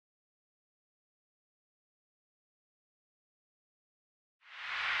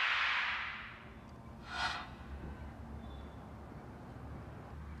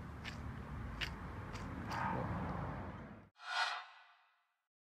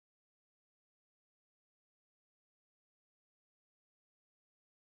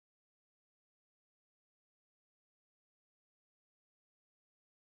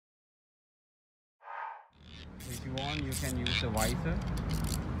If you want, you can use the visor,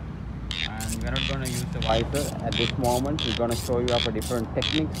 and we're not going to use the visor at this moment. We're going to show you up a different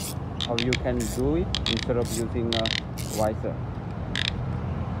techniques how you can do it instead of using a visor.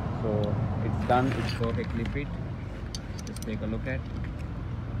 So it's done, it's perfectly fit. Just take a look at.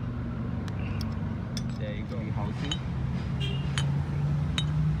 There you go, the housing.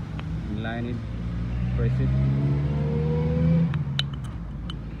 Inline it, press it.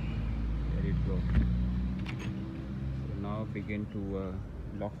 There it goes. So now begin to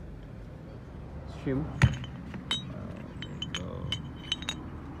lock shim. There you go.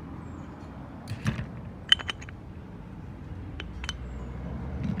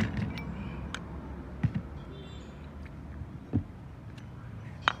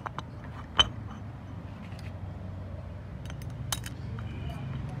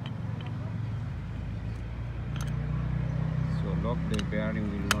 Lock, the bearing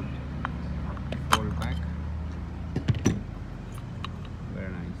will not fall back.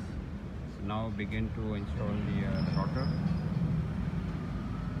 Very nice. So now begin to install the rotor.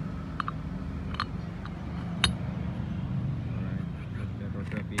 Alright, let the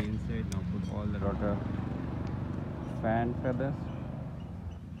rotor be inside. Now put all the rotor fan feathers.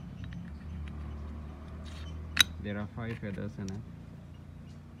 There are 5 feathers in it.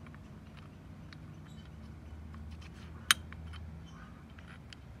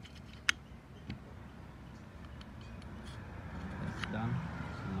 Done.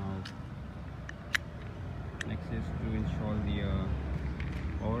 So now next is to install the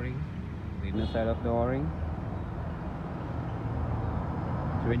o-ring, the inner side of the o-ring.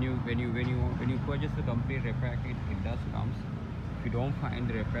 So when you purchase the complete repair kit, it does comes. If you don't find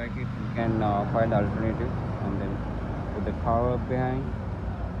the repair kit, you can find alternative and then put the cover behind.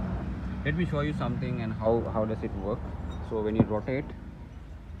 Let me show you something and how does it work. So when you rotate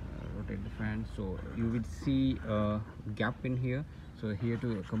the fan, so you will see a gap in here. So here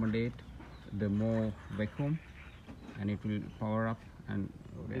to accommodate the more vacuum, and it will power up. And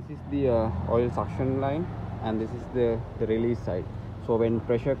this is the oil suction line, and this is the release side. So when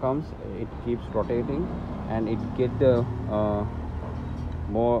pressure comes, it keeps rotating and it get the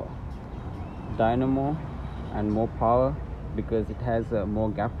more dynamo and more power because it has more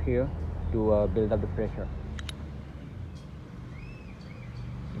gap here to build up the pressure.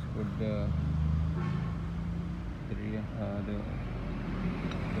 Just put the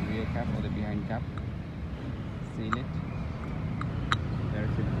rear cap or the behind cap, seal it. There is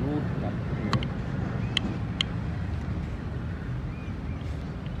a groove up here.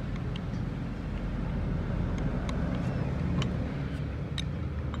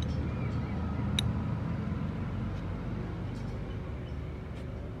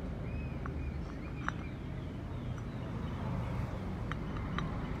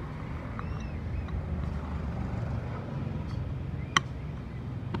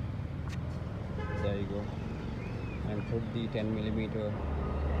 There you go, and put the 10mm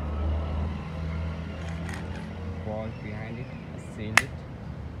ball behind it, seal it,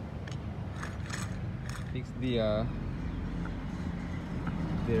 fix the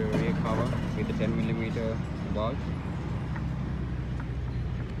rear cover with the 10mm ball.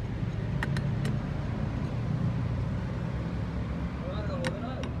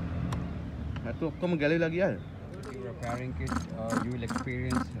 Repairing kit, you will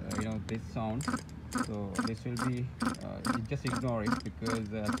experience this sound. So this will be just ignore it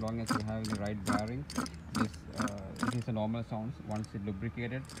because as long as you have the right bearing, this is a normal sound. Once it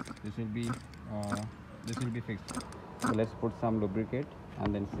lubricated, this will be fixed. So let's put some lubricate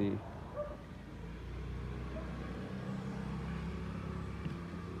and then see.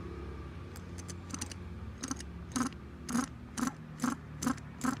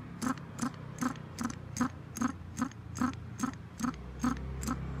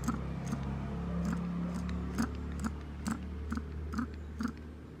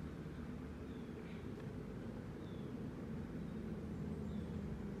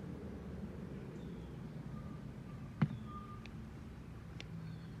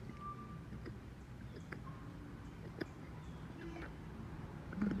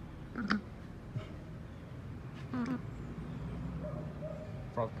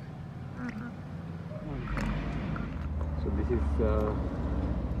 So this is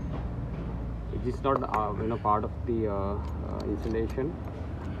it is not part of the installation.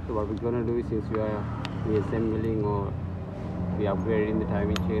 So what we're gonna do is, since we are reassembling or we upgrading the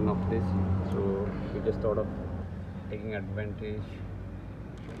timing chain of this, so we just thought of taking advantage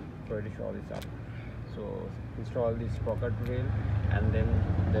to show this up. So install the sprocket rail and then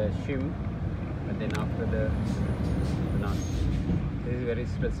the shim, and then after the nut. This is very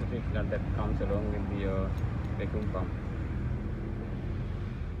specific nut that comes along with the vacuum pump.